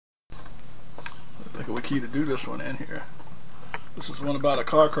particular key to do this one in here. This is one about a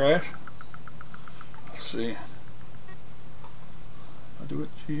car crash. Let's see. I'll do it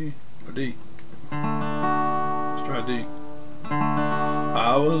G or D. Let's try D.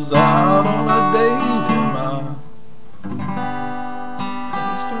 I was out on a date in my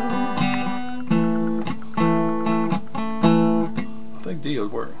I think D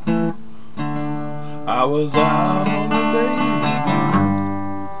would work. I was out on a date.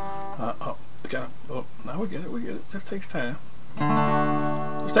 Oh, now we get it. This takes time.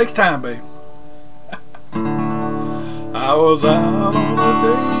 This takes time, babe. I was out on a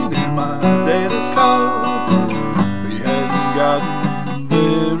date in my daddy's car. We hadn't gotten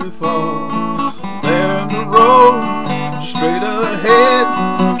very far. There in the road, straight ahead,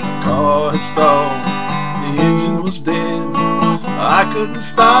 car had stalled. The engine was dead. I couldn't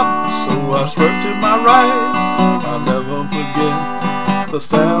stop, so I swerved to my right. I'll never forget the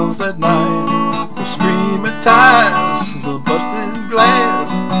sounds that night. The screaming tires, the busted glass,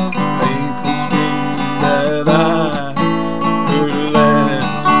 the painful scream that I heard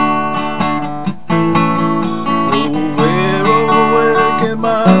last. Oh, where can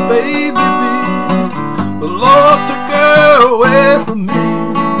my baby be? The Lord took her away from me.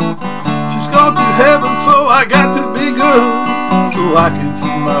 She's gone to heaven, so I got to be good, so I can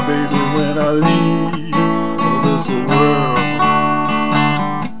see my baby when I leave this world.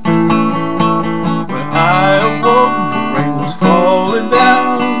 When I awoke, the rain was falling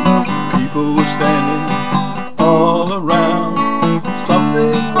down. People were standing all around.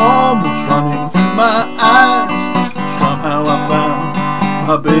 Something warm was running through my eyes. Somehow I found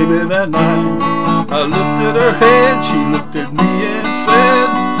my baby that night. I lifted her head, she looked at me and said,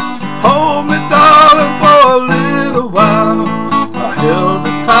 "Hold me, darling, for a little while." I held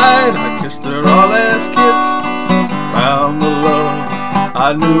her tight, I kissed her our last kiss. Found the love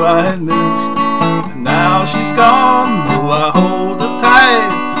I knew I had missed. And now she's gone, though I hold her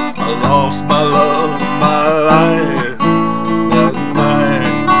tight. I lost my love, my life that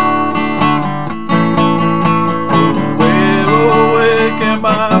night. Oh, where can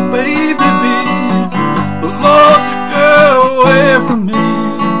my baby be? The Lord took her away from me.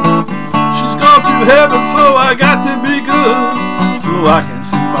 She's gone to heaven, so I got to be good, so I can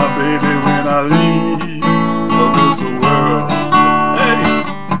see my baby when I leave this world. Hey.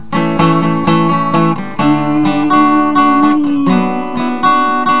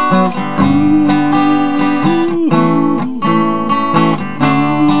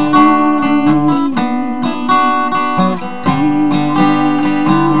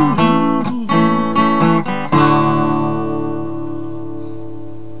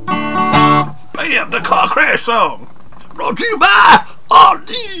 Bam, the car crash song. Brought to you by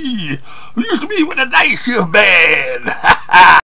RD, who used to be with the night shift band.